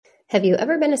Have you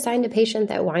ever been assigned a patient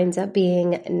that winds up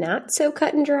being not so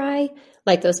cut and dry?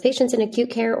 Like those patients in acute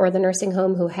care or the nursing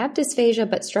home who have dysphagia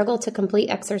but struggle to complete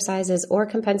exercises or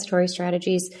compensatory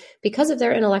strategies because of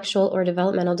their intellectual or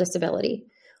developmental disability.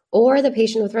 Or the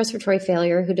patient with respiratory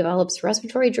failure who develops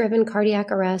respiratory-driven cardiac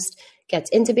arrest,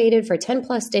 gets intubated for 10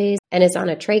 plus days, and is on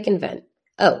a trach and vent.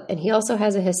 Oh, and he also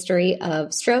has a history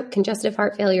of stroke, congestive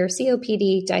heart failure,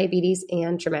 COPD, diabetes,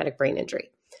 and traumatic brain injury.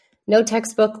 No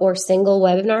textbook or single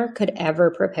webinar could ever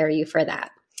prepare you for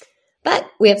that. But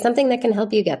we have something that can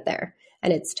help you get there,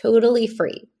 and it's totally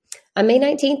free. On May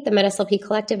 19th, the MedSLP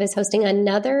Collective is hosting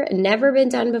another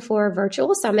never-been-done-before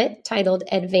virtual summit titled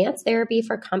Advanced Therapy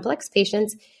for Complex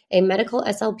Patients, a Medical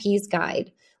SLP's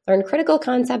Guide. Learn critical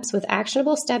concepts with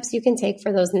actionable steps you can take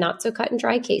for those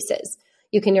not-so-cut-and-dry cases.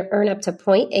 You can earn up to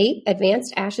 0.8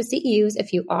 advanced ASHA CEUs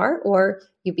if you are or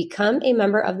you become a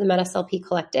member of the MedSLP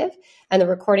Collective, and the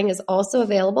recording is also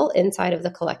available inside of the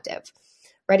collective.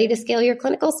 Ready to scale your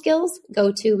clinical skills?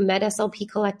 Go to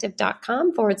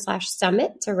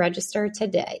medslpcollective.com/summit to register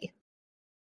today.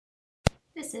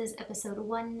 This is episode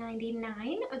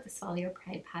 199 of the Swallow Your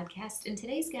Pride podcast, and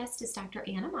today's guest is Dr.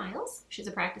 Anna Miles. She's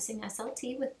a practicing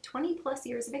SLT with 20 plus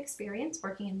years of experience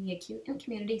working in the acute and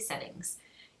community settings.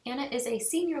 Anna is a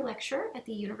senior lecturer at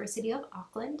the University of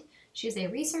Auckland. She is a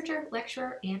researcher,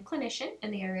 lecturer, and clinician in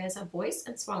the areas of voice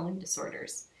and swallowing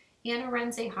disorders. Anna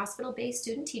runs a hospital-based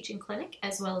student teaching clinic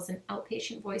as well as an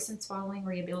outpatient voice and swallowing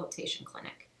rehabilitation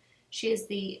clinic. She is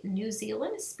the New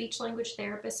Zealand Speech-Language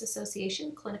Therapists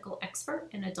Association clinical expert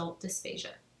in adult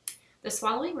dysphagia. The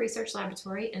Swallowing Research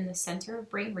Laboratory and the Center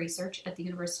of Brain Research at the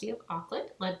University of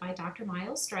Auckland, led by Dr.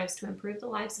 Miles, strives to improve the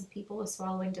lives of people with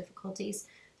swallowing difficulties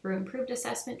through improved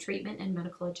assessment, treatment, and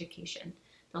medical education.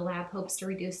 The lab hopes to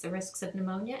reduce the risks of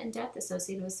pneumonia and death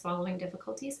associated with swallowing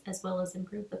difficulties, as well as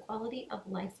improve the quality of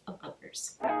life of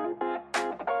others.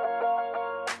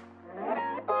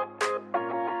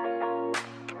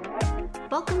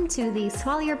 Welcome to the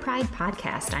Swallow Your Pride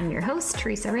podcast. I'm your host,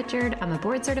 Teresa Richard. I'm a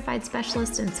board-certified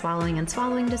specialist in swallowing and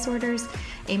swallowing disorders,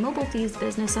 a mobile fees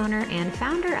business owner, and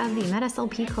founder of the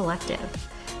MedSLP Collective.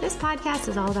 This podcast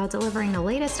is all about delivering the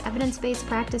latest evidence-based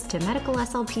practice to medical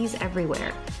SLPs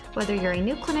everywhere. Whether you're a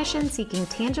new clinician seeking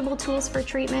tangible tools for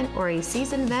treatment or a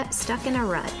seasoned vet stuck in a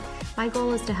rut, my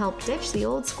goal is to help ditch the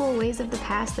old school ways of the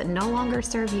past that no longer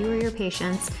serve you or your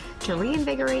patients, to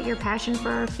reinvigorate your passion for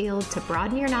our field, to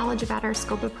broaden your knowledge about our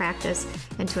scope of practice,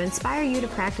 and to inspire you to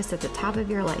practice at the top of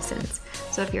your license.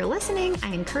 So if you're listening,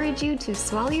 I encourage you to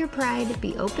swallow your pride,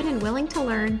 be open and willing to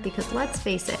learn, because let's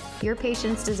face it, your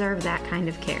patients deserve that kind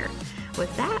of care.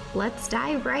 With that, let's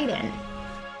dive right in.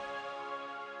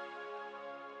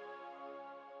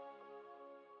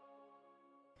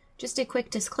 Just a quick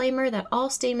disclaimer that all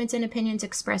statements and opinions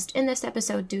expressed in this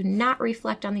episode do not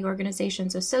reflect on the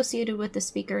organizations associated with the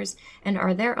speakers and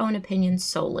are their own opinions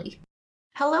solely.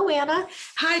 Hello, Anna.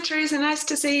 Hi, Teresa. Nice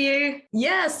to see you.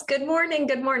 Yes. Good morning.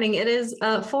 Good morning. It is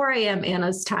 4 a.m.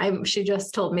 Anna's time. She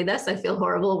just told me this. I feel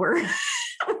horrible. We're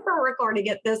recording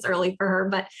it this early for her,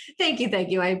 but thank you.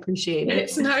 I appreciate it.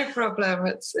 It's no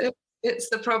problem.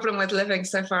 It's the problem with living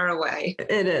so far away.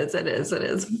 It is.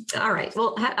 All right.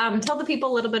 Well, tell the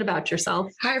people a little bit about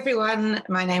yourself. Hi, everyone.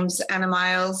 My name's Anna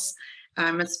Miles.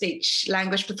 I'm a speech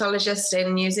language pathologist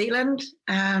in New Zealand,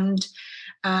 and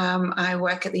I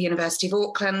work at the University of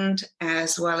Auckland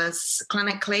as well as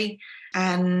clinically.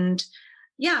 And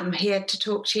yeah, I'm here to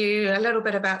talk to you a little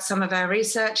bit about some of our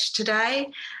research today.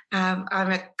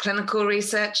 I'm a clinical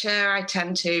researcher. I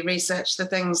tend to research the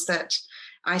things that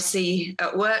I see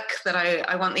at work that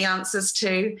I want the answers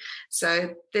to.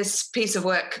 So this piece of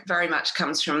work very much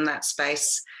comes from that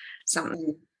space,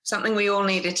 something we all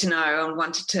needed to know and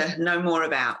wanted to know more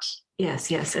about.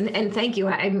 Yes. And thank you.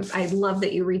 I love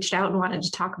that you reached out and wanted to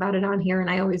talk about it on here.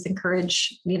 And I always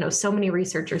encourage, so many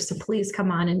researchers to please come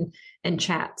on and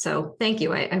chat. So thank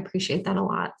you. I appreciate that a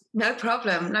lot. No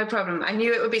problem. I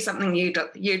knew it would be something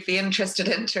you'd be interested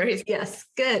in, Teresa. Yes.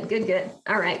 Good.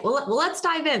 All right. Well, let's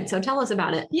dive in. So tell us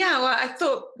about it. Yeah. Well, I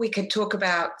thought we could talk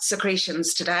about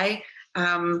secretions today.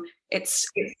 What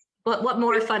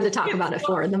more fun to talk about it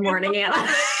for in the morning, Anna?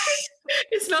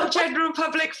 It's not general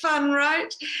public fun,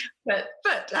 right? But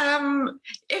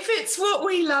if it's what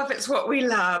we love, it's what we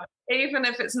love, even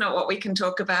if it's not what we can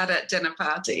talk about at dinner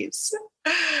parties.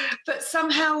 But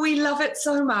somehow we love it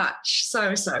so much,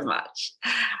 so much.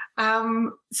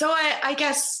 So I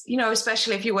guess,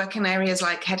 especially if you work in areas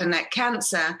like head and neck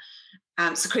cancer,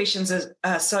 secretions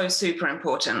are so super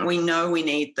important. We know we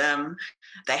need them.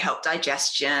 They help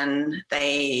digestion.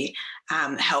 They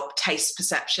help taste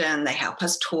perception. They help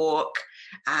us talk.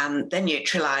 They're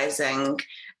neutralizing.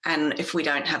 And if we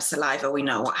don't have saliva, we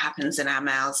know what happens in our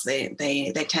mouths.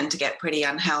 They tend to get pretty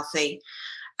unhealthy.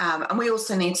 And we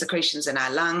also need secretions in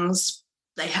our lungs.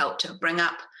 They help to bring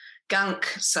up gunk.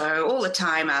 So all the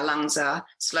time, our lungs are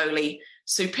slowly,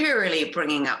 superiorly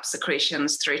bringing up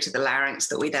secretions through to the larynx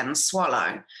that we then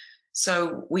swallow.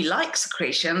 So we like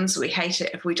secretions. We hate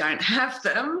it if we don't have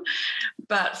them.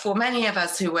 But for many of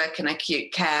us who work in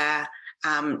acute care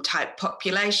type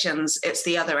populations, it's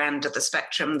the other end of the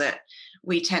spectrum that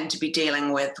we tend to be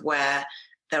dealing with, where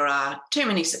there are too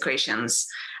many secretions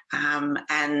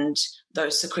and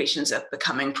those secretions are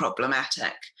becoming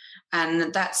problematic.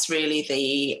 And that's really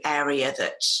the area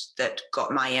that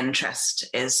got my interest,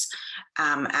 is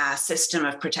our system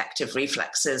of protective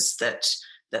reflexes that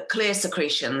clear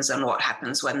secretions and what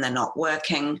happens when they're not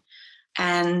working,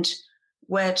 and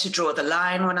where to draw the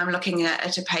line when I'm looking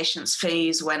at a patient's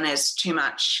fees. When is too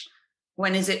much?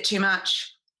 When is it too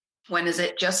much? When is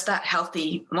it just that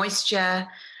healthy moisture?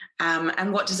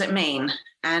 And what does it mean?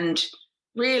 And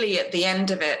really, at the end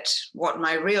of it, what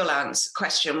my real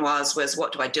question was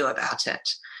what do I do about it?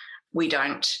 We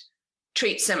don't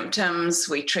treat symptoms,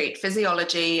 we treat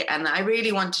physiology. And I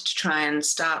really wanted to try and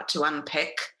start to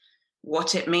unpick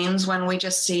what it means when we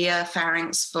just see a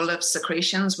pharynx full of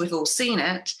secretions. We've all seen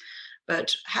it,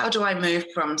 but how do I move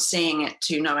from seeing it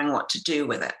to knowing what to do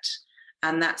with it?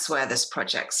 And that's where this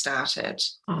project started.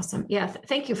 Awesome. Yeah.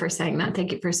 Thank you for saying that.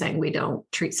 Thank you for saying we don't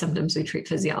treat symptoms, we treat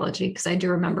physiology. Because I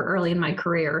do remember early in my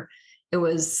career, it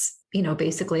was,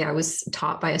 basically I was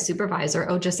taught by a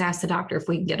supervisor, just ask the doctor if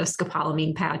we can get a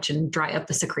scopolamine patch and dry up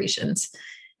the secretions.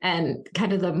 And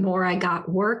kind of the more I got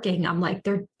working, I'm like,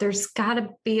 there's got to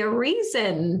be a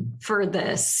reason for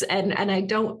this. And I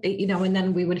don't, and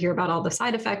then we would hear about all the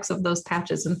side effects of those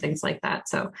patches and things like that.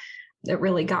 So it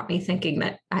really got me thinking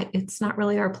that it's not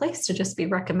really our place to just be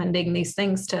recommending these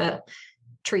things to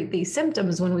treat these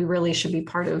symptoms, when we really should be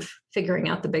part of figuring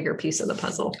out the bigger piece of the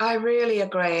puzzle. I really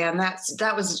agree. And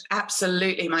that was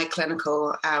absolutely my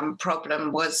clinical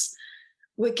problem, was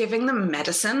we're giving them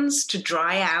medicines to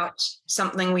dry out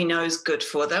something we know is good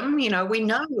for them. We know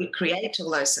we create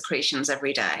all those secretions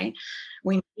every day.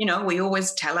 We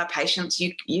always tell our patients,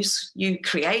 you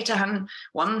create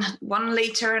 1.5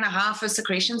 liters of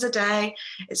secretions a day.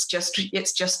 It's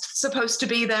just supposed to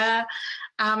be there.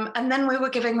 And then we were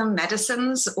giving them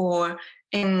medicines, or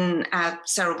in our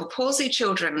cerebral palsy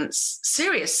children,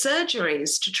 serious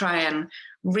surgeries to try and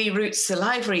reroute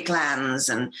salivary glands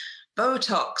and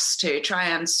Botox to try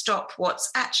and stop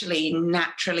what's actually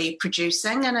naturally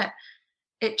producing. And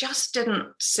it just didn't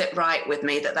sit right with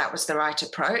me that was the right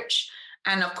approach.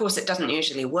 And of course, it doesn't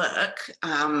usually work.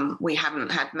 We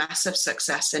haven't had massive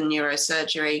success in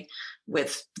neurosurgery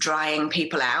with drying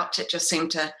people out. It just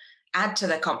seemed to add to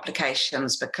their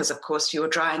complications, because, of course, you were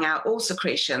drying out all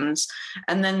secretions,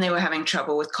 and then they were having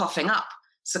trouble with coughing up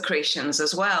secretions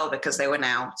as well, because they were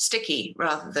now sticky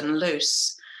rather than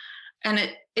loose. And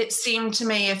it seemed to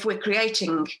me, if we're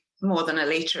creating more than 1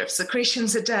 liter of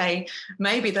secretions a day,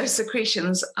 maybe those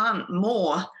secretions aren't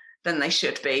more than they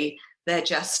should be. They're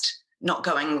just not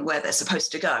going where they're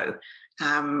supposed to go,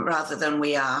 rather than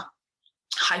we are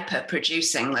hyper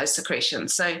producing those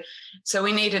secretions. So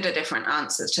we needed a different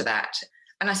answer to that.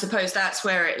 And I suppose that's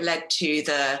where it led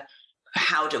to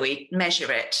how do we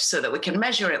measure it so that we can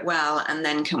measure it well, and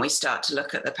then can we start to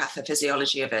look at the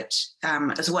pathophysiology of it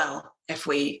as well, if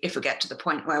we get to the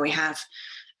point where we have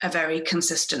a very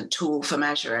consistent tool for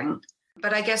measuring.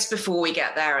 But I guess before we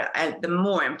get there, the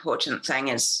more important thing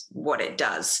is what it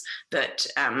does. That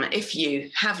if you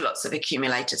have lots of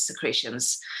accumulated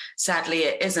secretions, sadly,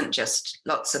 it isn't just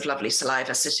lots of lovely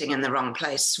saliva sitting in the wrong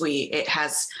place. It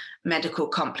has medical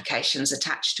complications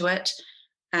attached to it.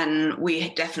 And we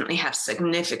definitely have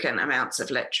significant amounts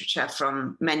of literature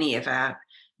from many of our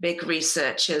big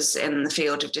researchers in the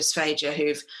field of dysphagia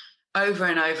who've over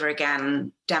and over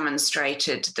again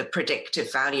demonstrated the predictive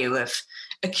value of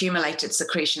accumulated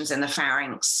secretions in the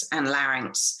pharynx and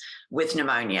larynx with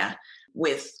pneumonia,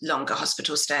 with longer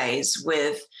hospital stays,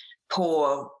 with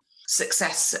poor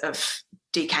success of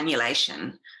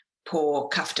decannulation, poor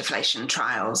cuff deflation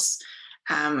trials,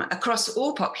 across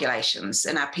all populations,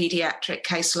 in our pediatric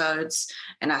caseloads,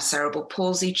 in our cerebral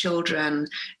palsy children,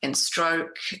 in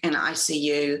stroke, in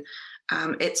ICU.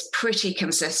 It's pretty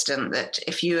consistent that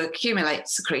if you accumulate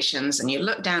secretions and you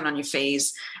look down on your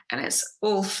fees and it's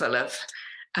all full of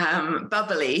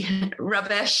bubbly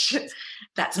rubbish,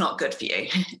 that's not good for you.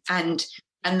 And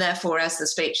therefore, as the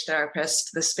speech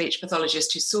therapist, the speech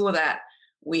pathologist who saw that,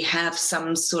 we have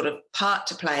some sort of part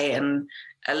to play in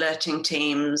alerting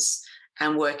teams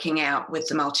and working out with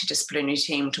the multidisciplinary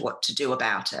team to what to do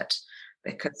about it.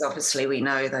 because obviously we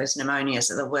know those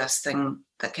pneumonias are the worst thing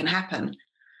that can happen.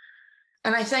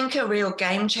 And I think a real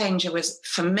game changer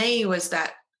for me was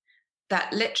that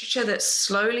literature that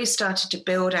slowly started to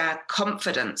build our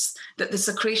confidence that the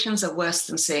secretions are worse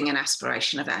than seeing an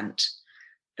aspiration event,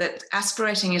 that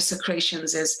aspirating your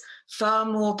secretions is far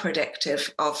more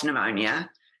predictive of pneumonia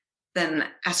than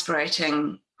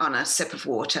aspirating on a sip of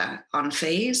water on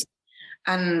FEES.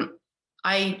 And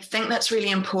I think that's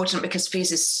really important because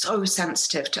FEES is so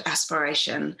sensitive to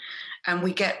aspiration, and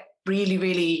we get really,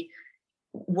 really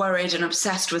worried and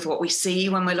obsessed with what we see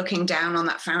when we're looking down on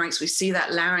that pharynx. We see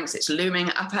that larynx, it's looming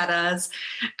up at us.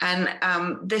 And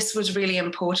this was really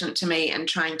important to me in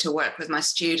trying to work with my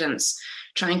students,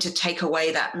 trying to take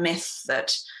away that myth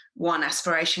that one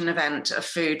aspiration event of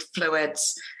food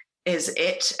fluids is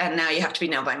it, and now you have to be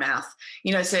nail by mouth.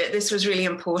 So this was really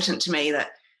important to me,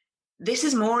 that this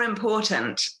is more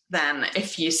important than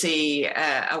if you see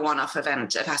a one-off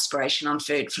event of aspiration on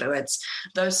food fluids.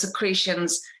 Those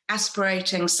secretions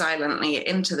aspirating silently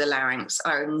into the larynx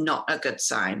are not a good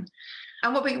sign.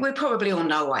 And we probably all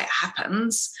know why it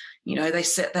happens. They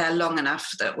sit there long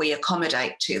enough that we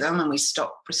accommodate to them and we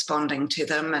stop responding to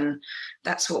them. And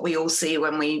that's what we all see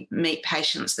when we meet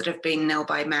patients that have been nil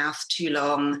by mouth too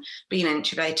long, been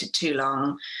intubated too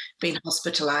long, been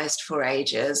hospitalized for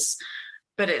ages.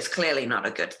 But it's clearly not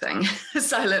a good thing.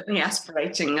 Silently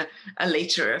aspirating a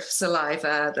litre of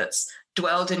saliva that's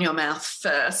dwelled in your mouth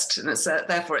first, and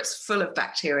therefore it's full of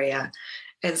bacteria,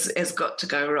 is got to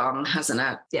go wrong, hasn't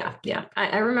it? Yeah.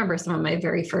 I remember some of my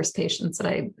very first patients that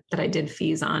I did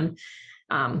FEES on,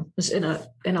 was in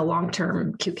a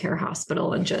long-term acute care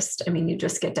hospital, and you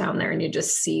just get down there and you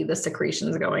just see the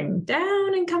secretions going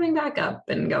down and coming back up,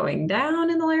 and going down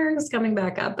in the larynx, coming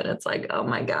back up, and it's like, oh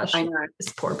my gosh, I know.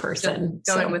 This poor person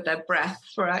going with their breath,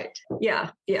 right?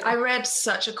 Yeah. I read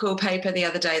such a cool paper the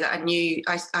other day that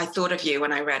I thought of you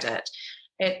when I read it.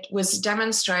 It was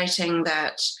demonstrating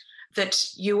that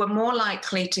you were more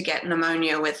likely to get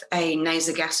pneumonia with a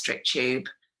nasogastric tube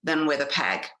than with a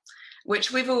PEG,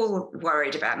 which we've all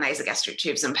worried about nasogastric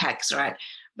tubes and PEGs, right?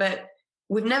 But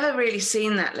we've never really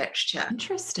seen that literature.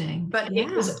 Interesting. But It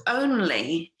was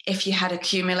only if you had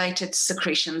accumulated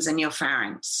secretions in your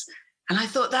pharynx. And I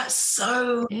thought that's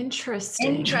so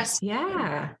interesting.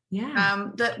 Yeah.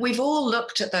 That we've all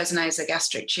looked at those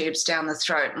nasogastric tubes down the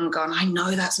throat and gone, I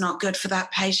know that's not good for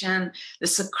that patient. The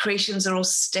secretions are all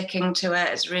sticking to it.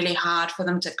 It's really hard for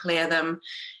them to clear them.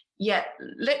 Yet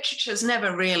literature's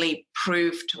never really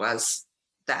proved to us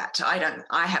that.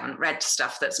 I haven't read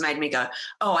stuff that's made me go,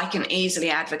 oh, I can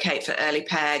easily advocate for early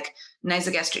PEG.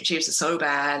 Nasogastric tubes are so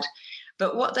bad.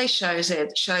 But what they showed us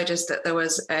that there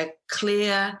was a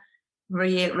clear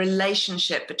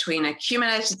relationship between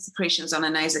accumulated secretions on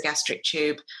a nasogastric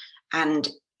tube and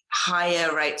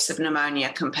higher rates of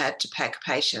pneumonia compared to PEG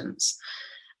patients,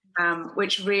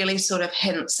 which really sort of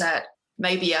hints at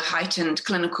maybe a heightened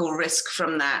clinical risk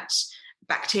from that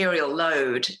bacterial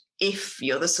load if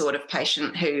you're the sort of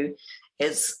patient who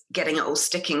is getting it all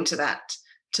sticking to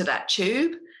that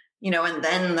tube, and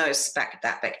then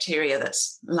that bacteria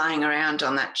that's lying around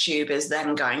on that tube is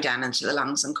then going down into the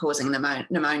lungs and causing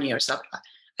pneumonia or stuff.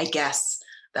 I guess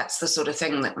that's the sort of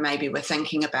thing that maybe we're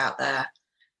thinking about there.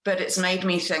 But it's made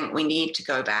me think we need to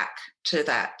go back to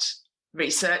that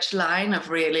research line of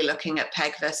really looking at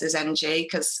PEG versus NG,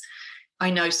 because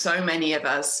I know so many of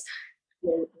us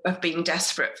have been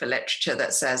desperate for literature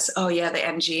that says, oh yeah, the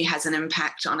NG has an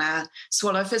impact on our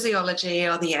swallow physiology,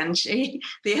 or the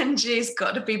NG's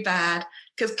got to be bad.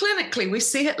 Because clinically we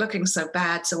see it looking so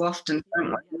bad so often,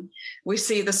 don't we? We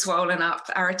see the swollen up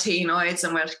arytenoids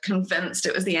and we're convinced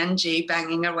it was the NG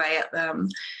banging away at them.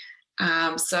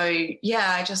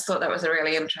 I just thought that was a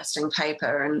really interesting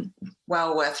paper and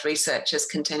well worth researchers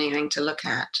continuing to look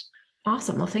at.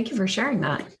 Awesome. Well, thank you for sharing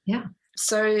that. Yeah.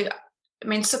 So,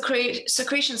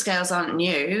 secretion scales aren't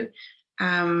new.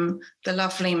 The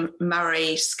lovely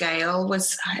Murray scale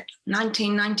was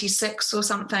 1996 or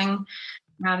something,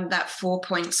 that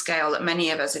 4-point scale that many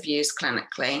of us have used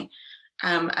clinically.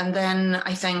 And then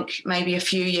I think maybe a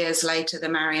few years later, the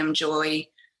Mariam-Joy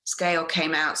scale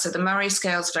came out. So the Murray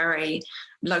scale is very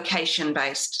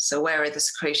location-based. So where are the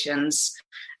secretions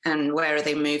and where are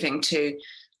they moving to?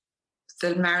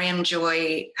 The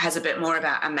Mariam-Joy has a bit more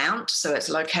about amount, so it's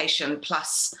location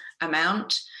plus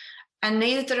amount. And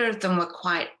neither of them were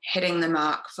quite hitting the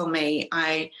mark for me.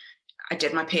 I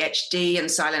did my PhD in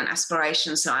silent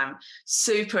aspiration, so I'm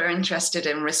super interested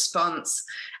in response.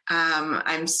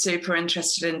 I'm super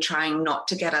interested in trying not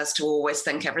to get us to always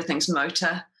think everything's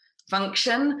motor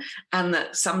function, and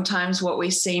that sometimes what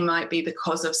we see might be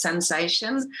because of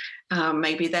sensation.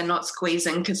 Maybe they're not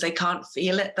squeezing because they can't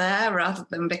feel it there rather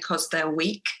than because they're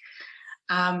weak.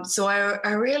 So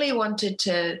I really wanted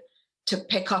to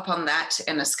pick up on that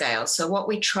in a scale. So what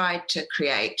we tried to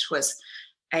create was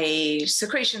a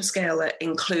secretion scale that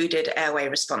included airway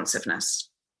responsiveness.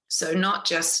 So not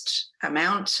just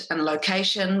amount and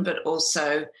location, but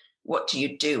also what do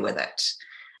you do with it?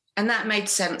 And that made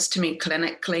sense to me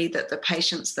clinically, that the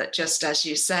patients that, just as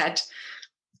you said,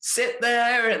 sit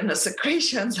there and the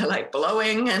secretions are like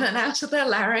blowing in and out of their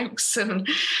larynx, and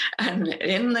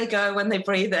in they go when they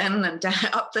breathe in, and down,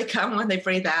 up they come when they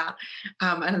breathe out,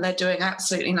 and they're doing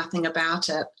absolutely nothing about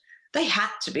it. They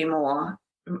had to be more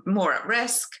at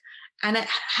risk, and it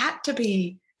had to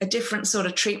be a different sort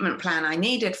of treatment plan I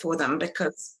needed for them,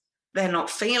 because they're not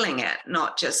feeling it,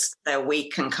 not just they're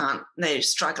weak and they're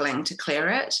struggling to clear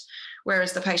it.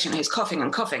 Whereas the patient who's coughing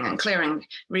and clearing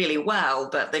really well,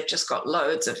 but they've just got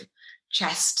loads of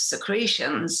chest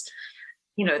secretions,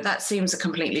 that seems a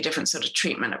completely different sort of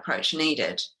treatment approach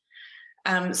needed.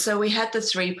 So we had the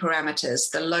 3 parameters: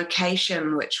 the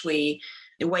location, which we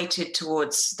weighted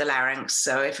towards the larynx.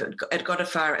 So if it got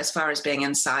as far as being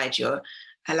inside your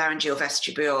laryngeal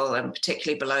vestibule, and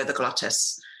particularly below the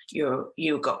glottis,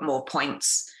 you got more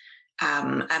points.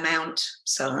 Amount,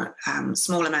 so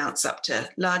small amounts up to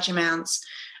large amounts.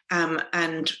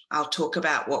 And I'll talk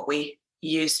about what we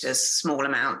used as small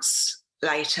amounts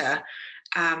later.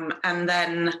 And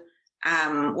then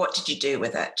what did you do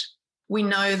with it? We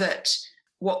know that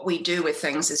what we do with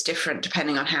things is different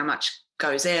depending on how much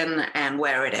goes in and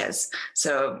where it is.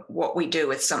 So what we do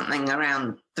with something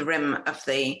around the rim of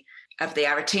the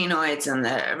arytenoids and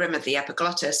the rim of the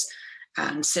epiglottis,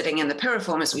 and sitting in the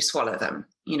piriform, as we swallow them.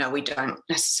 We don't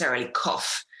necessarily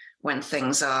cough when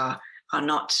things are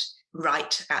not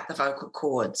right at the vocal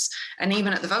cords. And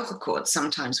even at the vocal cords,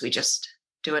 sometimes we just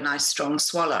do a nice strong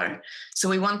swallow. So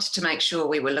we wanted to make sure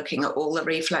we were looking at all the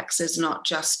reflexes, not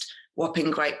just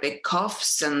whopping great big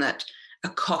coughs, and that a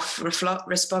cough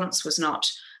response was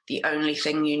not the only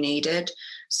thing you needed.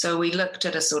 So we looked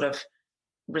at a sort of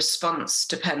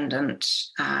response-dependent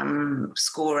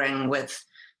scoring with,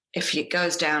 if it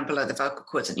goes down below the vocal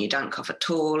cords and you don't cough at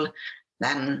all,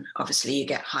 then obviously you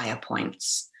get higher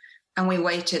points. And we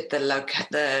weighted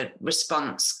the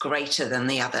response greater than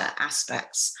the other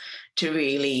aspects to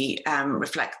really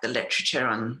reflect the literature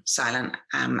on silent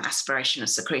aspiration of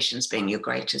secretions being your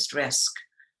greatest risk.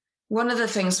 One of the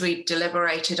things we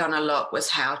deliberated on a lot was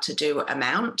how to do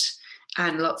amount.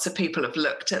 And lots of people have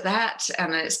looked at that.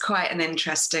 And it's quite an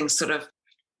interesting sort of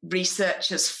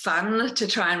researchers' fun to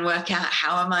try and work out,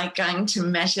 how am I going to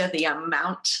measure the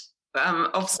amount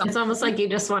of something? It's almost like you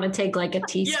just want to take like a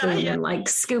teaspoon and like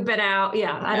scoop it out.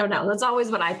 I don't know. That's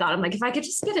always what I thought. I'm like, if I could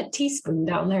just get a teaspoon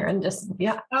down there and just,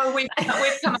 Oh, we've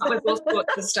come up with all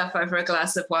sorts of stuff over a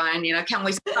glass of wine. Can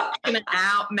we suck it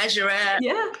out, measure it?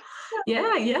 Yeah.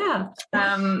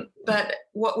 But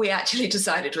what we actually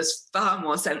decided was far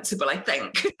more sensible, I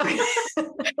think,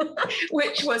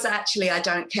 which was actually, I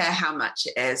don't care how much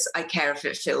it is. I care if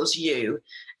it fills you.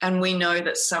 And we know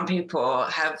that some people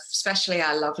have, especially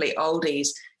our lovely oldies,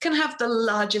 can have the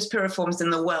largest piriforms in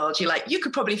the world. You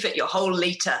could probably fit your whole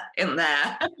liter in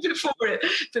there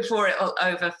before it'll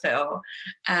overfill.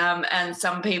 And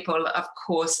some people, of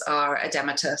course, are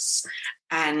edematous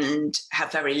and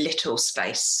have very little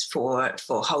space for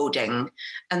holding,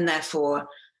 and therefore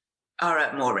are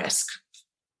at more risk.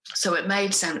 So it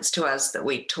made sense to us that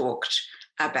we talked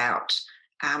about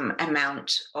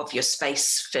amount of your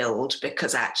space filled,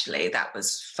 because actually that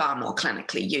was far more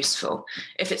clinically useful.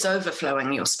 If it's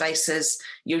overflowing your spaces,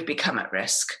 you'd become at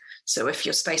risk. So if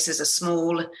your spaces are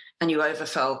small and you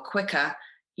overfill quicker,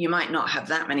 you might not have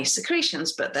that many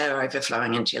secretions, but they're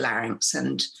overflowing into your larynx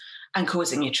and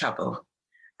causing you trouble.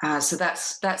 So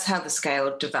that's how the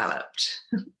scale developed.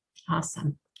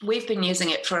 Awesome. We've been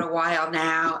using it for a while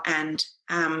now, and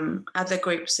other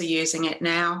groups are using it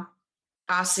now.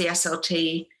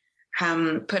 RCSLT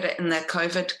put it in their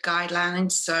COVID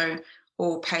guidelines, so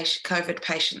all COVID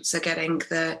patients are getting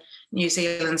the New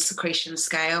Zealand secretion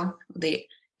scale, the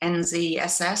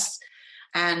NZSS,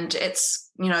 and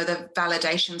it's, the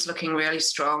validation's looking really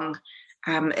strong.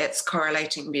 It's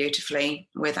correlating beautifully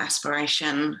with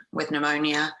aspiration, with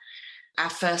pneumonia.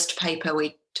 Our first paper,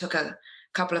 we took a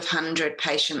couple of hundred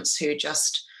patients who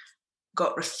just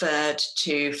got referred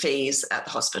to FEES at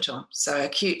the hospital. So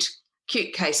acute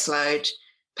caseload,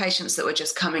 patients that were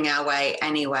just coming our way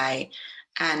anyway.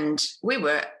 And we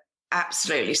were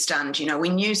absolutely stunned. We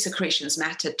knew secretions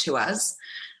mattered to us,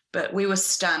 but we were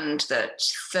stunned that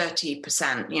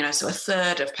 30%, so a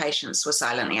third of patients were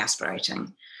silently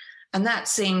aspirating. And that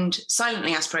seemed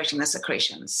silently aspirating the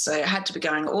secretions. So it had to be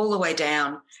going all the way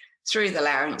down through the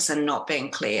larynx and not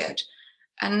being cleared.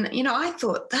 And, I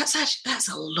thought that's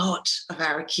a lot of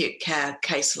our acute care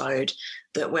caseload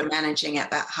that we're managing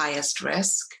at that highest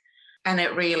risk. And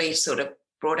it really sort of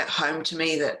brought it home to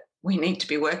me that we need to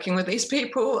be working with these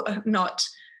people, not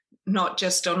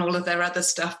just on all of their other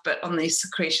stuff, but on these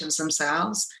secretions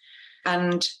themselves.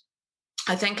 And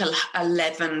I think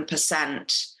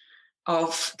 11%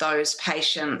 of those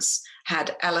patients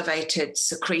had elevated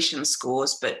secretion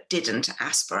scores but didn't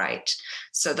aspirate.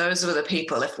 So those were the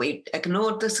people, if we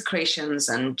ignored the secretions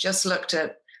and just looked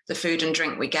at the food and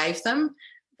drink we gave them,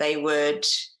 they would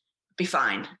be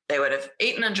fine. They would have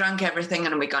eaten and drunk everything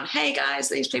and we'd gone, hey guys,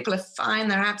 these people are fine,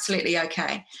 they're absolutely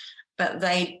okay. But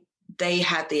they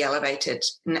had the elevated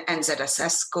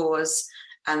NZSS scores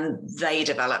and they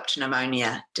developed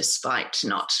pneumonia despite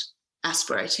not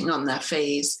aspirating on their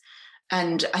fees.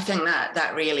 And I think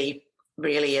that really,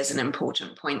 really is an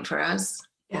important point for us.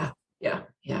 Yeah.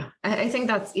 I think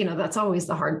that's always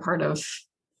the hard part of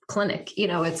clinic.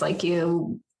 It's like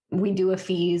we do a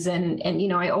fees and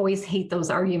I always hate those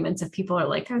arguments if people are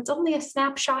like, oh, it's only a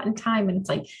snapshot in time. And it's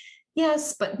like,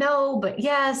 yes, but no, but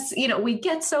yes, we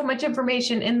get so much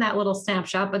information in that little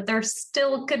snapshot, but there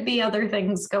still could be other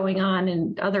things going on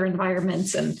in other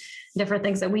environments and different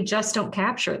things that we just don't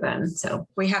capture then. So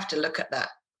we have to look at that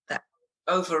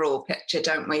overall picture,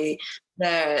 don't we?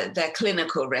 They're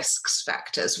clinical risks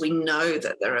factors. We know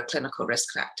that there are clinical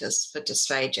risk factors for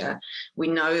dysphagia. We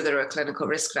know there are clinical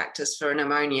risk factors for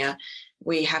pneumonia.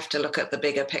 We have to look at the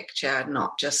bigger picture,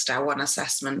 not just our one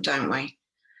assessment, don't we?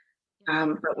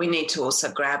 But we need to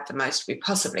also grab the most we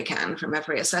possibly can from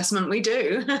every assessment we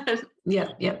do.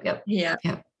 Yeah.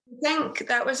 I think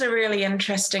that was a really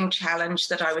interesting challenge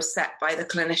that I was set by the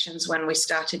clinicians when we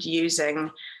started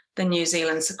using the New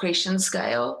Zealand secretion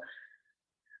scale,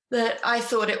 that I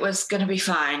thought it was going to be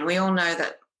fine. We all know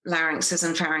that larynxes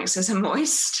and pharynxes are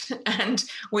moist, and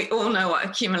we all know what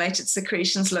accumulated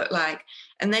secretions look like.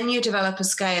 And then you develop a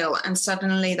scale and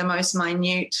suddenly the most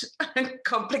minute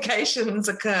complications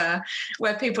occur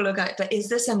where people are going, but is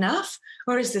this enough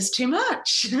or is this too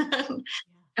much?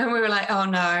 And we were like, oh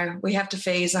no, we have to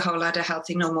fees a whole lot of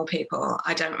healthy, normal people.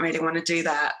 I don't really want to do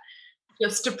that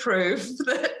just to prove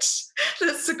that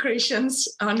the secretions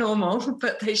are normal,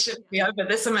 but they shouldn't be over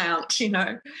this amount,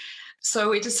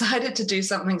 So we decided to do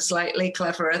something slightly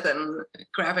cleverer than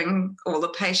grabbing all the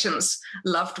patients'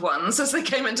 loved ones as they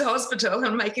came into hospital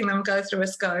and making them go through a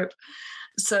scope.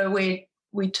 So we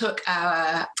took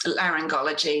our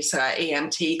laryngology, so our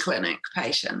ENT clinic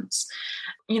patients.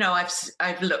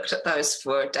 I've looked at those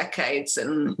for decades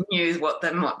and knew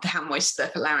how moist their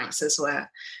larynxes were.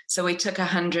 So we took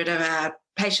 100 of our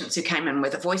patients who came in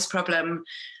with a voice problem,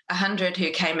 100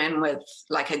 who came in with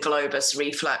like a globus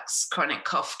reflux, chronic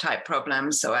cough type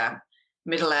problems, so our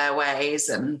middle airways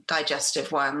and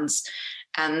digestive ones,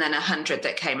 and then 100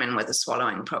 that came in with a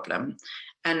swallowing problem.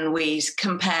 And we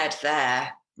compared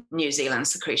their New Zealand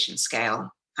secretion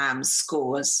scale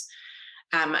scores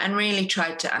and really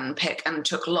tried to unpick and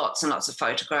took lots and lots of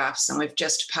photographs. And we've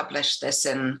just published this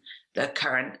in the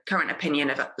current opinion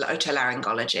of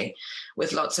otolaryngology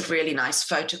with lots of really nice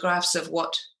photographs of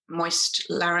what moist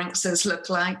larynxes look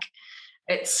like.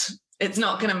 It's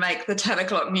not going to make the 10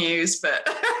 o'clock news, but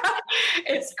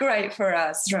it's great for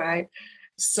us, right?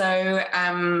 So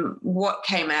what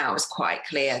came out was quite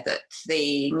clear that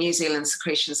the New Zealand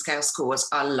secretion scale scores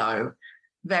are low,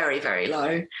 very, very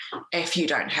low, if you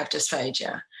don't have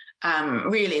dysphagia.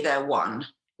 Really, they're 1.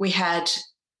 We had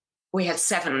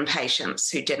 7 patients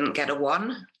who didn't get a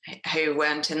 1, who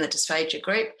weren't in the dysphagia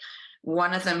group.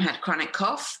 One of them had chronic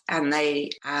cough, and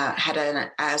they had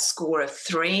a score of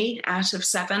 3 out of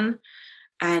 7,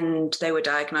 and they were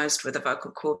diagnosed with a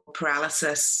vocal cord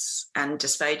paralysis and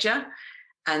dysphagia.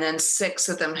 And then 6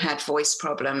 of them had voice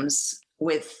problems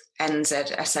with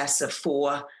NZSS of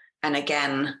 4, and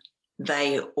again,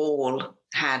 they all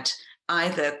had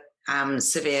either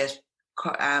severe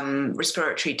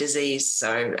respiratory disease,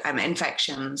 so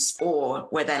infections, or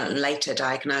were then later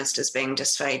diagnosed as being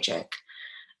dysphagic.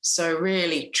 So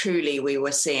really, truly, we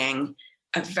were seeing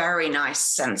a very nice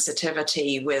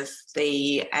sensitivity with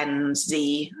the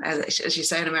NZ, as you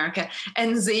say in America,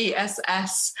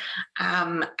 NZSS.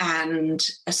 And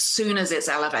as soon as it's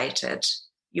elevated,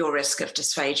 your risk of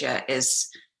dysphagia is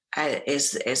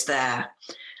there,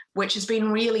 which has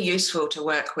been really useful to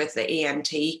work with the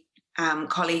ENT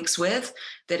colleagues with,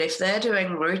 that if they're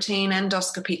doing routine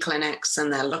endoscopy clinics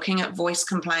and they're looking at voice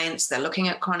complaints, they're looking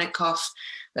at chronic cough,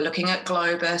 they're looking at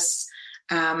globus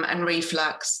and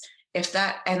reflux, if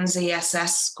that NZSS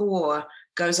score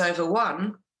goes over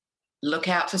 1, look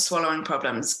out for swallowing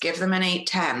problems, give them an EAT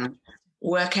 10,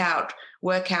 work out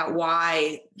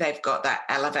why they've got that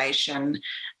elevation,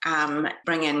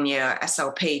 bring in your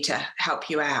SLP to help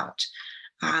you out.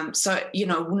 So,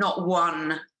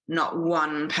 not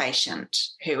one patient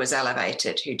who was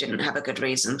elevated who didn't have a good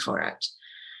reason for it.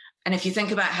 And if you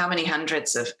think about how many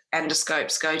hundreds of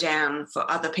endoscopes go down for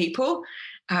other people,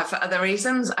 for other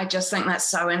reasons, I just think that's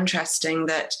so interesting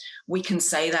that we can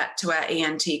say that to our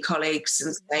ENT colleagues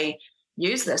and say,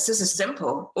 use this. This is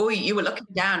simple. Or you were looking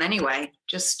down anyway,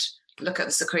 just look at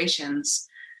the secretions.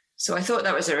 So I thought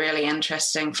that was a really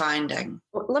interesting finding.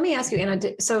 Well, let me ask you, Anna,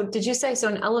 so did you say, so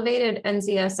an elevated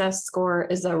NZSS score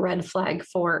is a red flag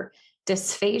for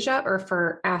dysphagia or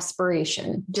for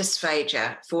aspiration?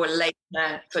 Dysphagia for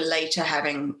later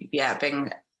having,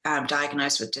 being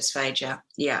diagnosed with dysphagia.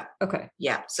 Yeah. Okay.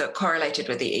 Yeah. So it correlated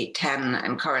with the EAT 10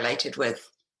 and correlated with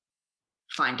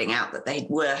finding out that they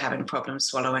were having problems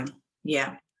swallowing.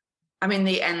 Yeah. I mean,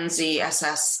 the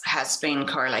NZSS has been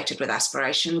correlated with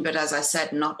aspiration, but as I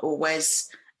said, not always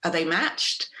are they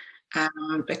matched,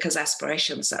 because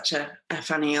aspiration is such a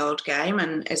funny old game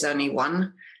and is only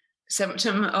one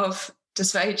symptom of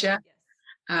dysphagia.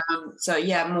 So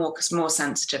yeah, more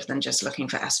sensitive than just looking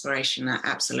for aspiration.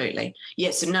 Absolutely.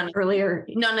 Yes. Yeah, so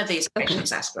none of these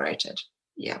patients aspirated.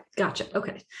 Yeah. Gotcha.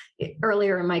 Okay.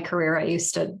 Earlier in my career, I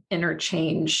used to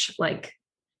interchange like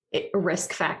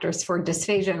risk factors for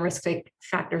dysphagia and risk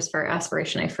factors for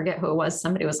aspiration. I forget who it was.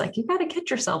 Somebody was like, you got to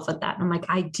catch yourself with that. And I'm like,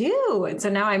 I do. And so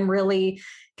now I'm really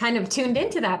kind of tuned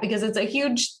into that because it's a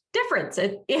huge difference.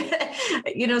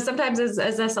 Sometimes as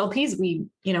SLPs, we,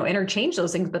 interchange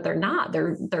those things, but they're not,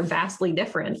 they're vastly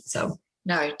different. So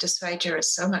no, dysphagia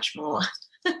is so much more.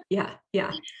 Yeah.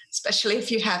 Especially if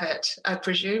you have it, I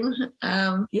presume.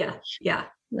 Yeah.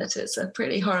 That it's a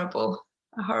pretty horrible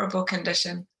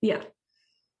condition. Yeah.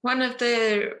 One of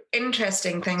the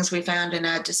interesting things we found in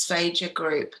our dysphagia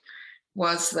group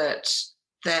was that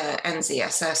the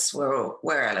NZSS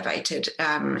were elevated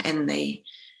in the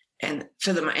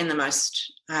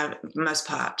most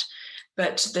part,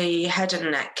 but the head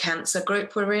and neck cancer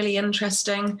group were really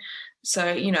interesting.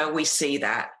 So we see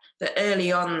that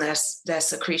early on their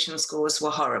secretion scores were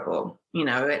horrible.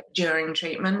 During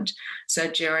treatment, so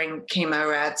during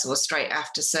chemorads or straight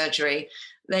after surgery,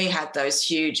 they had those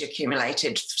huge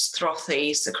accumulated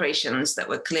frothy secretions that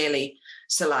were clearly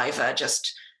saliva,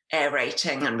 just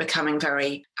aerating and becoming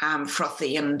very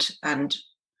frothy and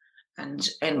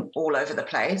all over the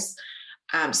place.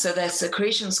 So their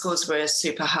secretion scores were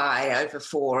super high, over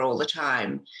 4 all the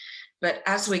time. But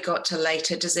as we got to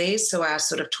later disease, so our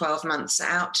sort of 12 months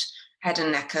out head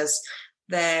and neckers,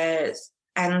 their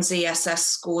NZSS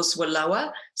scores were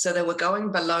lower. So they were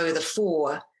going below the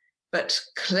 4, but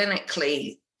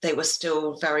clinically they were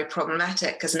still very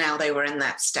problematic because now they were in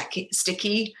that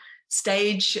sticky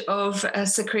stage of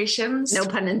secretions. No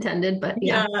pun intended, but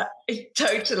yeah.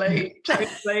 Totally.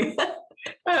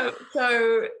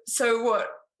 So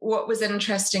what was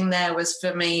interesting there was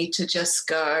for me to just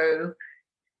go,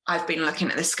 I've been looking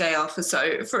at the scale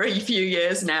for a few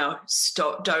years now.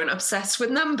 Don't obsess with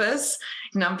numbers.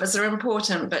 Numbers are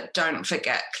important, but don't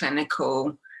forget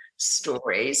clinical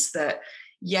stories that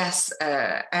yes,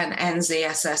 an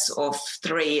NZSS of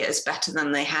 3 is better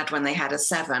than they had when they had a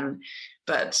 7,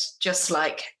 but just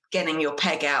like getting your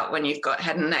peg out when you've got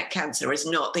head and neck cancer is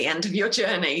not the end of your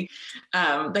journey.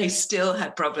 They still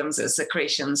had problems with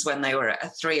secretions when they were at a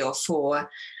 3 or 4.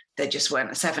 They just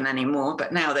weren't a 7 anymore,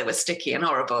 but now they were sticky and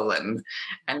horrible and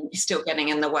still getting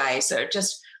in the way. So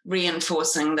just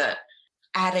reinforcing that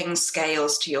adding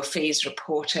scales to your fees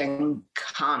reporting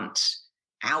can't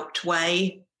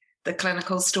outweigh the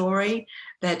clinical story.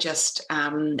 They're just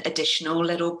additional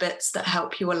little bits that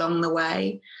help you along the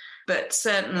way. But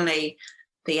certainly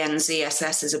the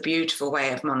NZSS is a beautiful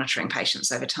way of monitoring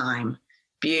patients over time,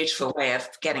 beautiful way of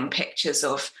getting pictures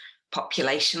of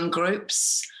population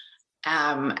groups.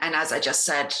 And as I just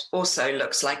said, also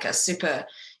looks like a super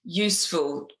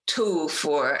useful tool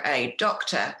for a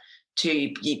doctor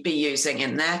to be using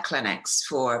in their clinics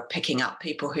for picking up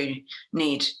people who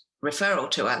need referral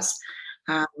to us.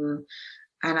 And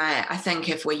I think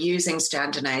if we're using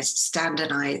standardized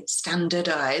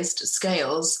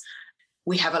scales,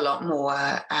 we have a lot more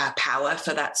power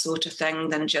for that sort of thing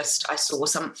than just I saw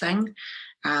something.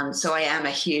 So I am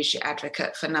a huge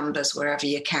advocate for numbers wherever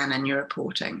you can in your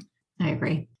reporting. I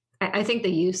agree. I think the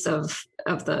use of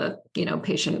the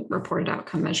patient reported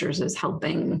outcome measures is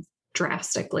helping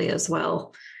drastically as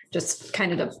well. Just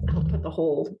kind of to help put the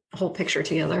whole picture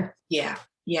together. Yeah.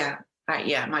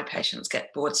 My patients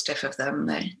get bored stiff of them.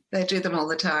 They do them all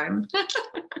the time.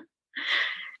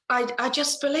 I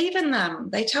just believe in them.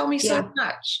 They tell me so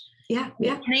much. Yeah.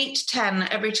 8 to 10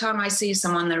 every time I see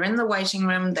someone. They're in the waiting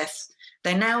room.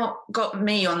 They now got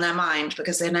me on their mind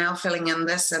because they're now filling in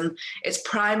this, and it's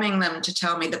priming them to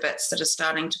tell me the bits that are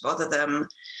starting to bother them.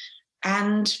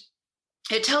 And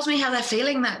it tells me how they're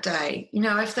feeling that day. You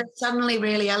know, if they're suddenly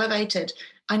really elevated,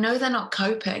 I know they're not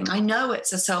coping. I know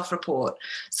it's a self-report.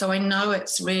 So I know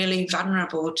it's really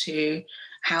vulnerable to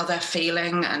how they're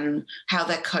feeling and how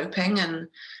they're coping. And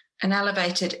an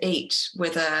elevated EAT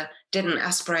with a didn't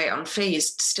aspirate on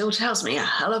fees still tells me a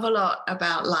hell of a lot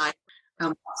about life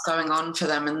and what's going on for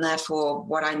them, and therefore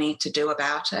what I need to do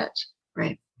about it.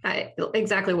 Right.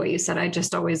 Exactly what you said. I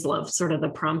just always love sort of the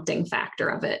prompting factor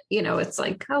of it. You know, it's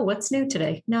like, oh, what's new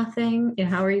today? Nothing. You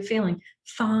know, how are you feeling?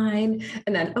 Fine.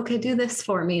 And then, okay, do this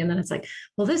for me. And then it's like,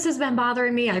 well, this has been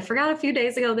bothering me. I forgot a few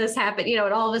days ago this happened. You know,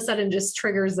 it all of a sudden just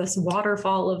triggers this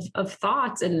waterfall of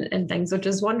thoughts and things, which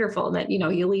is wonderful. That, you know,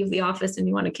 you leave the office and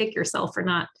you want to kick yourself for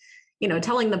not, you know,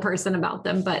 telling the person about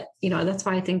them. But, you know, that's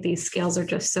why I think these scales are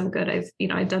just so good.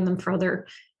 I've done them for other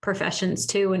professions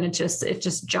too. And it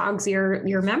just jogs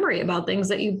your memory about things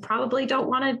that you probably don't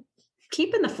want to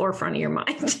keep in the forefront of your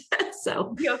mind.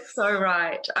 So you're so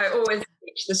right. I always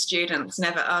teach the students,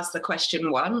 never ask the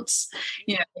question once.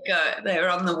 You know, they're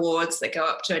on the wards, they go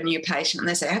up to a new patient and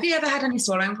they say, have you ever had any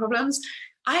swallowing problems?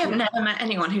 I have never met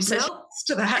anyone who says yes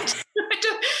to that.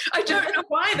 I don't know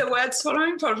why the word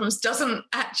swallowing problems doesn't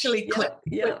actually click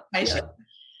with patients.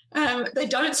 They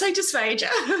don't say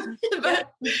dysphagia,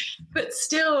 but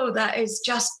still that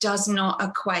does not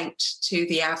equate to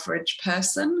the average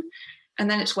person. And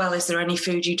then it's, well, is there any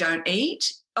food you don't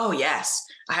eat? Oh, yes.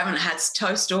 I haven't had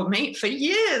toast or meat for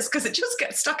years because it just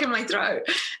gets stuck in my throat.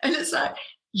 And it's like,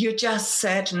 you just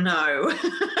said no.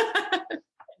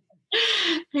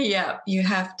 Yeah, you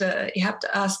have to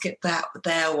ask it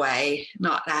their way,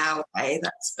 not our way,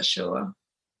 that's for sure.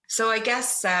 So I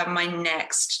guess my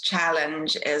next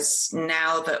challenge is,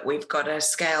 now that we've got a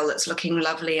scale that's looking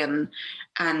lovely and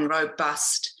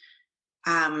robust,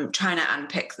 trying to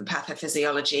unpick the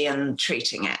pathophysiology and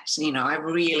treating it. You know, I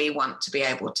really want to be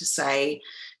able to say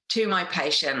to my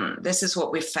patient, this is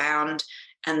what we've found,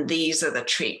 and these are the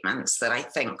treatments that I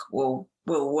think will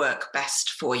work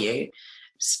best for you,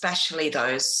 especially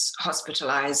those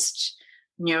hospitalized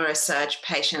neurosurge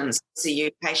patients, CU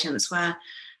patients, where,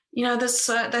 you know, they're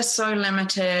so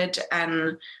limited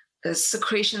and there's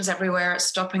secretions everywhere. It's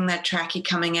stopping their trachea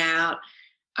coming out.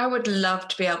 I would love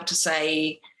to be able to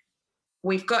say,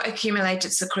 we've got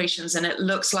accumulated secretions and it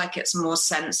looks like it's more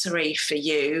sensory for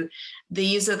you.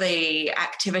 These are the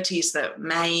activities that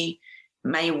may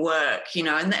work, you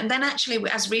know, and then actually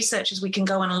as researchers, we can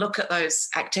go and look at those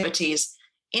activities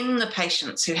in the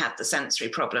patients who have the sensory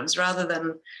problems rather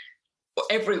than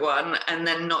everyone, and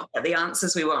then not get the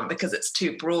answers we want because it's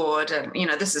too broad. And, you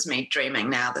know, this is me dreaming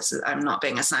now. I'm not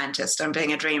being a scientist, I'm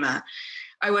being a dreamer.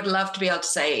 I would love to be able to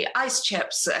say ice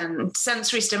chips and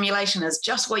sensory stimulation is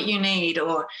just what you need,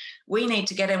 or we need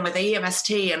to get in with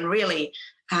EMST and really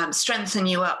strengthen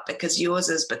you up because yours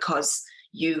is because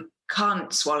you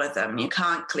can't swallow them, you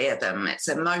can't clear them. It's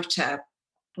a motor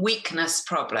weakness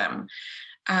problem.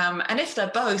 And if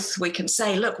they're both, we can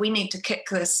say, look, we need to kick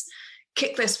this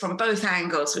from both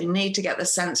angles. We need to get the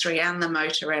sensory and the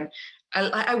motor in.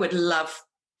 I would love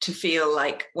to feel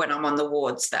like when I'm on the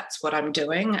wards, that's what I'm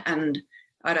doing. And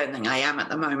I don't think I am at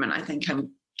the moment. I think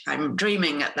I'm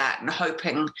dreaming at that and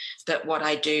hoping that what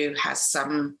I do has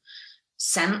some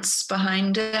sense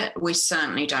behind it. We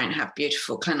certainly don't have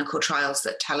beautiful clinical trials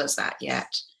that tell us that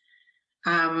yet.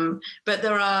 But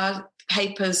there are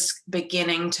papers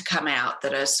beginning to come out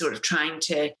that are sort of trying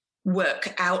to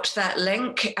work out that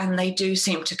link, and they do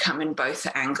seem to come in both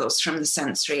angles, from the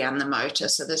sensory and the motor.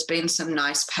 So there's been some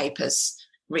nice papers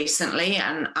recently,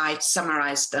 and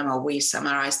we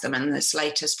summarized them in this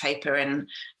latest paper in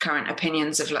Current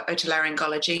Opinions of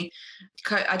Otolaryngology.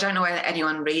 I don't know whether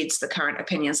anyone reads the Current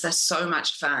Opinions. They're so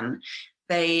much fun.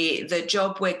 The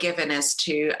job we're given is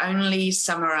to only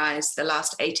summarize the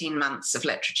last 18 months of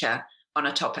literature on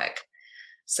a topic.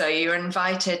 So you're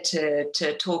invited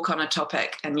to talk on a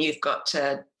topic, and you've got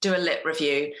to do a lit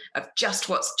review of just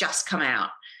what's just come out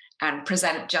and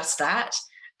present just that.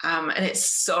 And it's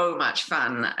so much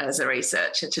fun as a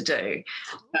researcher to do,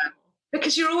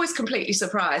 because you're always completely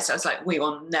surprised. I was like, we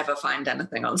will never find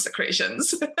anything on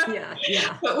secretions.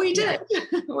 Yeah. But we did.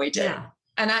 Yeah. We did. Yeah.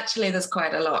 And actually, there's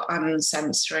quite a lot on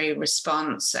sensory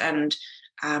response and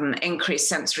increased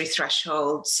sensory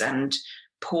thresholds and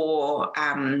poor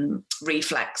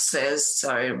reflexes.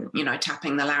 So, you know,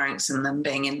 tapping the larynx and them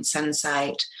being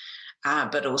insensate.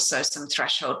 But also some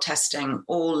threshold testing,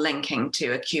 all linking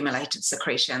to accumulated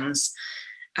secretions.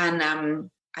 And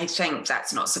I think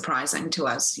that's not surprising to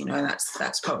us.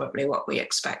 That's probably what we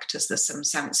expect, is there's some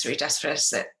sensory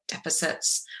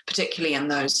deficits, particularly in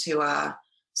those who are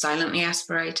silently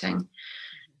aspirating.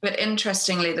 But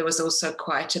interestingly, there was also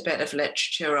quite a bit of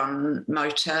literature on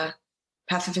motor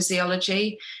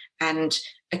pathophysiology and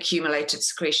accumulated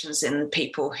secretions in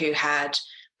people who had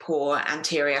poor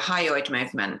anterior hyoid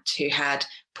movement, who had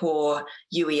poor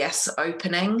UES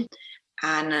opening,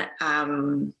 and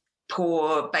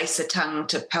poor base of tongue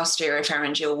to posterior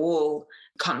pharyngeal wall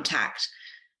contact.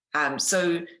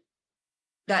 So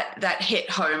that hit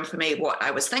home for me. What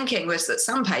I was thinking was that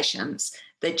some patients,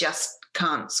 they just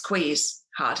can't squeeze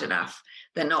hard enough.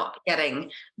 They're not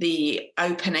getting the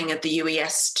opening of the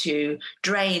UES to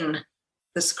drain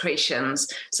the secretions.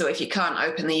 So if you can't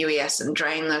open the UES and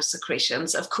drain those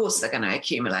secretions, of course they're going to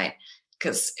accumulate,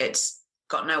 because it's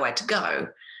got nowhere to go.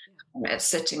 It's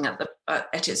sitting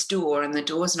at its door, and the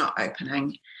door's not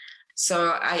opening.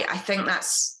 So I think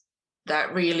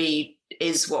that really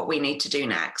is what we need to do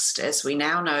next. Is we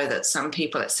now know that some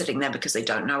people, it's sitting there because they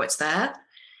don't know it's there,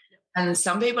 and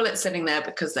some people it's sitting there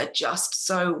because they're just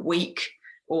so weak,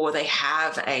 or they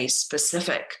have a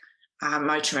specific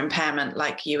motor impairment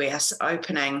like UES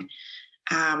opening,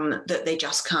 that they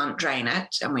just can't drain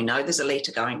it, and we know there's a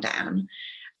leader going down.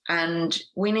 And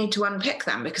we need to unpick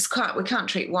them, because we can't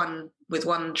treat one with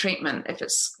one treatment if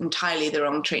it's entirely the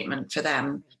wrong treatment for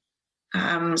them.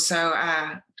 So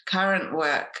our current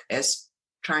work is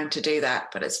trying to do that,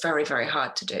 but it's very, very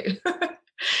hard to do.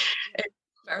 It's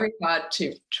very hard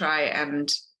to try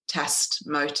and test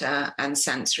motor and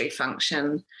sensory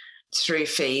function through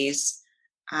FEES.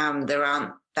 There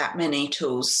aren't that many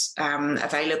tools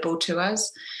available to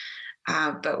us,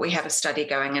 but we have a study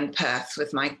going in Perth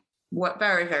with my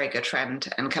very, very good friend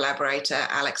and collaborator,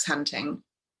 Alex Hunting.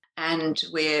 And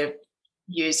we're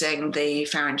using the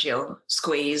pharyngeal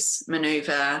squeeze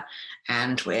maneuver,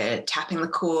 and we're tapping the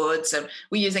chords, and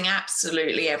we're using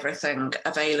absolutely everything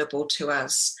available to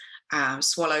us,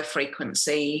 swallow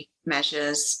frequency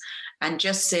measures, and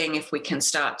just seeing if we can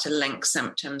start to link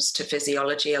symptoms to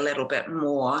physiology a little bit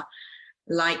more.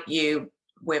 Like you,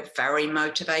 we're very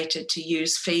motivated to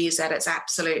use FEES at its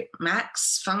absolute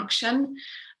max function.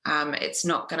 It's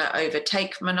not going to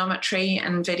overtake manometry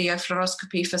and video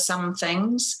fluoroscopy for some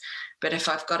things, but if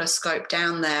I've got a scope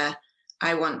down there,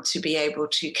 I want to be able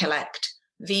to collect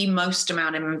the most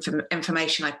amount of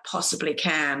information I possibly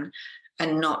can,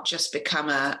 and not just become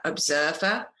an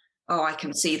observer. Oh, I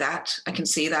can see that.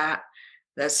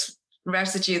 There's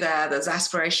residue there, there's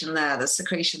aspiration there, there's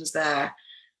secretions there.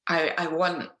 I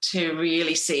want to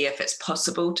really see if it's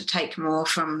possible to take more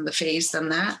from the FEES than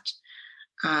that.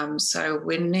 So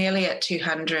we're nearly at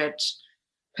 200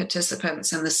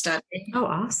 participants in the study. Oh,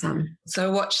 awesome.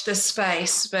 So watch this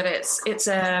space, but it's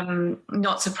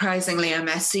not surprisingly a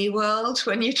messy world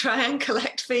when you try and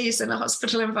collect FEES in a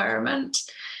hospital environment.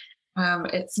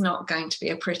 It's not going to be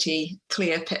a pretty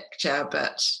clear picture,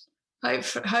 but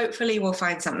hopefully we'll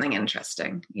find something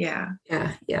interesting. Yeah.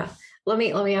 Let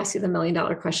me ask you the $1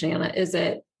 million question, Anna.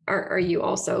 Are you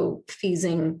also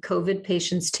FEESing COVID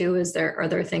patients too? Are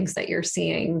there things that you're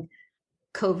seeing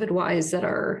COVID wise that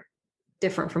are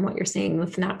different from what you're seeing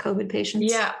with not COVID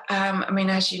patients? Yeah.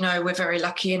 As you know, we're very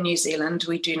lucky in New Zealand.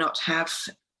 We do not have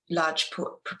large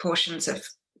proportions of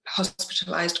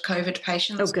hospitalized COVID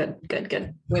patients. Oh,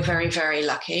 good. We're very, very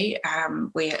lucky.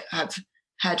 We have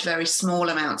had very small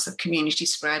amounts of community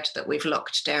spread that we've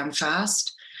locked down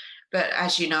fast. But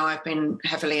as you know, I've been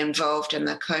heavily involved in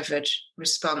the COVID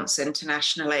response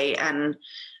internationally, and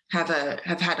have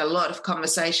had a lot of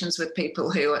conversations with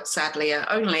people who sadly are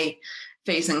only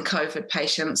FEESing COVID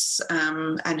patients,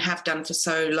 and have done for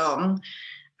so long.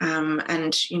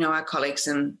 And our colleagues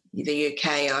in the UK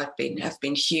have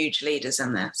been huge leaders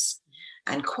in this,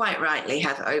 and quite rightly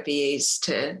have OBEs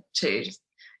to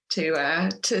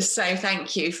say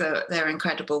thank you for their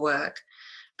incredible work.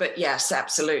 But yes,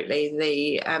 absolutely,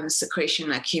 the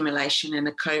secretion accumulation in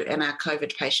our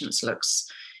COVID patients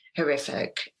looks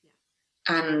horrific.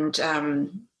 And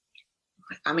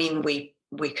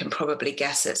we can probably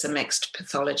guess it's a mixed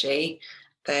pathology.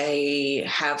 They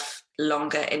have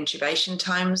longer intubation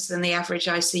times than the average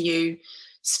ICU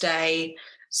stay,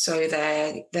 so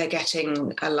they're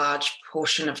getting a large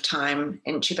portion of time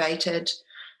intubated.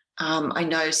 I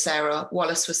know Sarah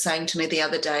Wallace was saying to me the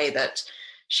other day that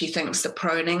she thinks the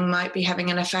proning might be having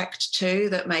an effect too,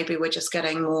 that maybe we're just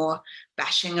getting more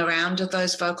bashing around of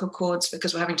those vocal cords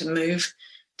because we're having to move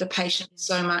the patient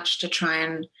so much to try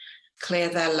and clear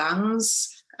their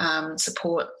lungs,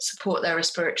 support their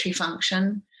respiratory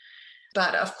function.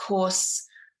 But of course,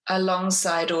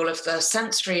 alongside all of the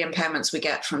sensory impairments we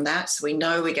get from that. So we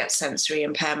know we get sensory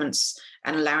impairments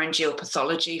and laryngeal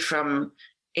pathology from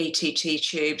ETT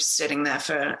tubes sitting there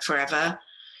for forever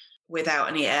without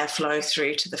any airflow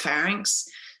through to the pharynx.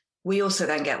 We also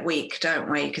then get weak,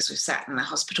 don't we? Because we've sat in the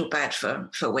hospital bed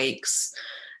for weeks.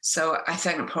 So I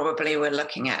think probably we're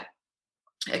looking at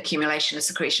accumulation of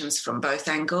secretions from both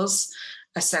angles,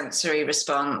 a sensory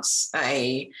response,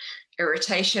 a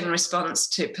irritation response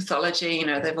to pathology. You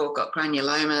know, they've all got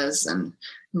granulomas and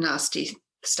nasty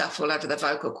stuff all over the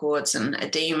vocal cords and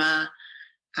edema.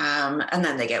 And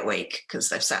then they get weak because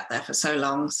they've sat there for so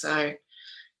long. So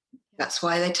that's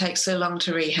why they take so long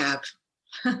to rehab.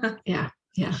 Yeah.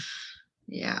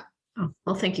 Oh,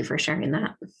 well, thank you for sharing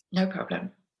that. No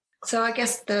problem. So I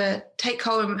guess the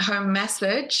take-home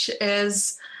message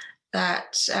is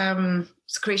that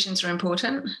secretions are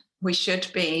important. We should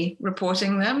be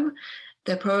reporting them.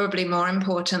 They're probably more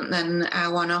important than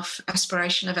our one-off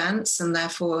aspiration events, and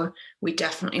therefore we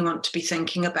definitely want to be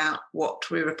thinking about what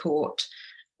we report,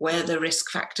 where the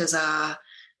risk factors are.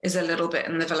 Is a little bit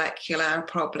in the vallecular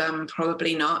problem?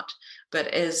 Probably not,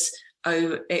 but is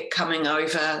it coming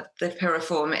over the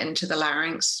piriform into the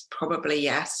larynx? Probably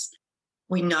yes.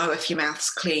 We know if your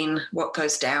mouth's clean, what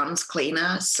goes down is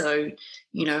cleaner. So,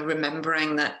 you know,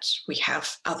 remembering that we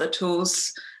have other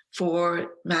tools for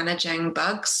managing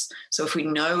bugs. So if we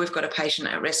know we've got a patient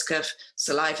at risk of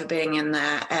saliva being in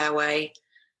their airway,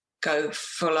 go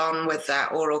full on with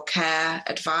that oral care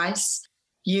advice.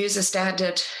 Use a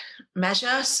standard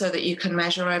measure so that you can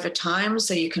measure over time,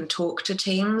 so you can talk to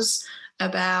teams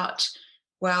about,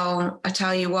 well, I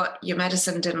tell you what, your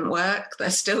medicine didn't work.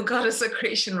 They've still got a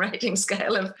secretion rating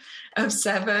scale of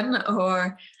 7,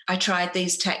 or I tried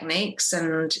these techniques,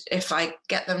 and if I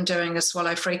get them doing a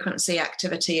swallow frequency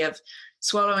activity of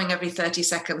swallowing every 30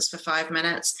 seconds for 5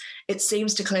 minutes, it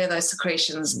seems to clear those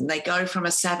secretions, and they go from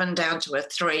a 7 down to a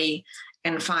 3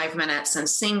 in 5 minutes and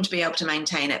seem to be able to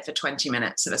maintain it for 20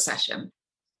 minutes of a session.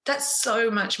 That's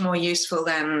so much more useful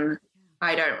than,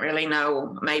 I don't really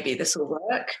know, maybe this will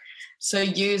work. So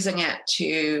using it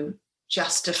to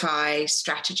justify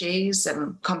strategies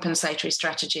and compensatory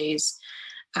strategies,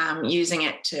 using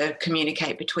it to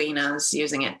communicate between us,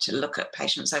 using it to look at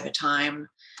patients over time,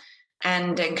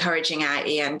 and encouraging our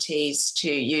ENTs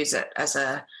to use it as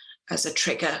a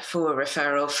trigger for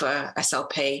referral for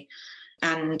SLP.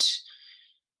 And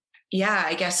yeah,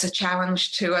 I guess a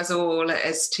challenge to us all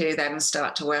is to then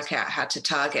start to work out how to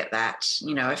target that.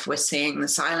 You know, if we're seeing the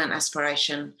silent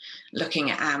aspiration,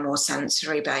 looking at our more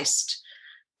sensory-based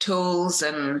tools,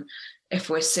 and if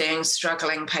we're seeing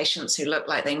struggling patients who look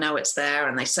like they know it's there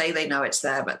and they say they know it's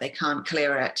there, but they can't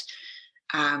clear it,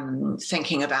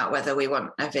 thinking about whether we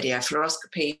want a video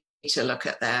fluoroscopy to look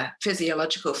at their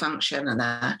physiological function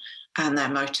and their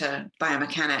motor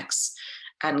biomechanics,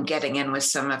 and getting in with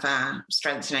some of our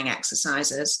strengthening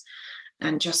exercises,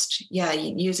 and just,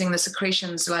 using the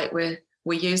secretions like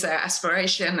we use our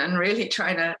aspiration, and really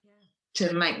trying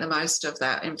to make the most of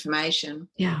that information.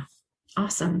 Yeah.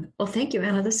 Awesome. Well, thank you,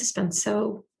 Anna. This has been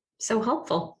so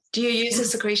helpful. Do you use a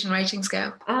secretion rating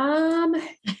scale?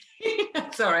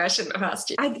 Sorry, I shouldn't have asked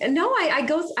you.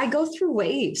 I go through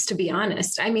waves, to be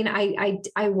honest. I mean,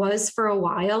 I was for a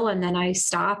while, and then I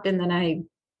stopped, and then I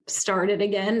started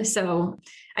again. So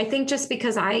I think just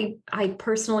because I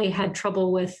personally had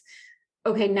trouble with,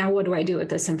 okay, now what do I do with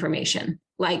this information?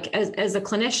 Like as a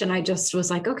clinician, I just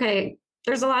was like, okay,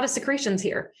 there's a lot of secretions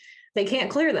here. They can't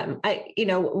clear them.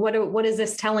 What is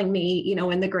this telling me,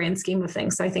 in the grand scheme of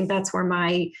things? So I think that's where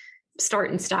my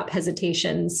start and stop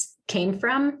hesitations came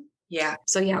from. Yeah.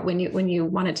 So when you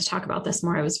wanted to talk about this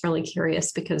more, I was really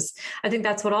curious, because I think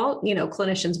that's what all,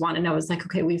 clinicians want to know is like,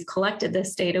 okay, we've collected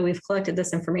this data, we've collected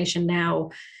this information.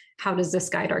 Now, how does this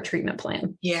guide our treatment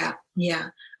plan? Yeah. Yeah.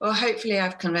 Well, hopefully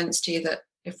I've convinced you that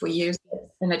if we use it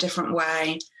in a different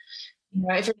way,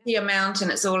 if it's the amount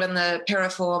and it's all in the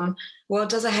piriform, well,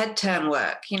 does a head turn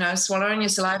work? Swallowing your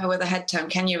saliva with a head turn,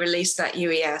 can you release that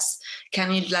UES?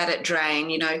 Can you let it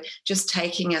drain? Just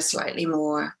taking a slightly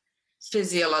more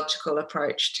physiological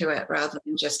approach to it rather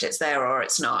than just it's there or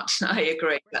it's not. I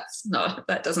agree.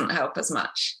 That doesn't help as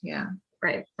much. Yeah.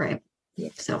 Right. Yeah.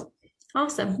 So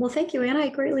awesome. Well, thank you, Anna. I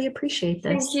greatly appreciate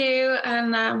this. Thank you.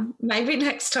 And maybe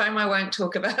next time I won't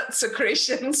talk about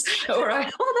secretions. All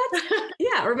right.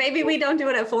 Or maybe we don't do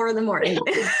it at 4 a.m.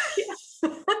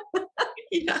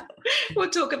 Yeah. We'll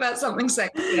talk about something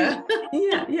sexier.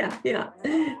 Yeah.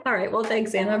 All right. Well,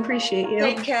 thanks, Anna. I appreciate you.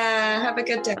 Take care. Have a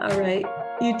good day. All right.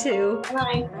 You too.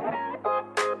 Bye.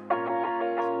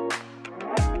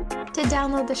 To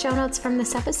download the show notes from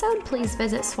this episode, please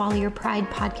visit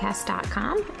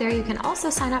swallowyourpridepodcast.com. There you can also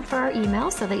sign up for our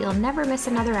email so that you'll never miss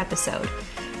another episode.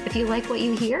 If you like what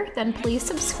you hear, then please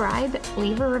subscribe,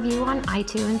 leave a review on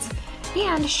iTunes,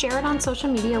 and share it on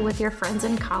social media with your friends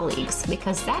and colleagues,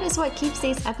 because that is what keeps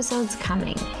these episodes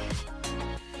coming.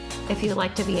 If you'd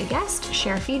like to be a guest,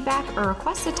 share feedback, or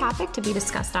request a topic to be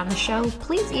discussed on the show,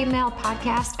 please email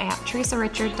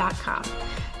podcast@teresarichard.com.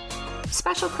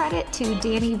 Special credit to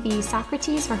Danny V.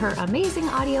 Socrates for her amazing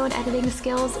audio and editing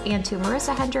skills, and to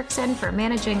Marissa Hendrickson for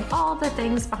managing all the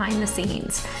things behind the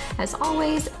scenes. As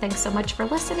always, thanks so much for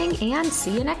listening, and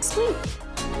see you next week.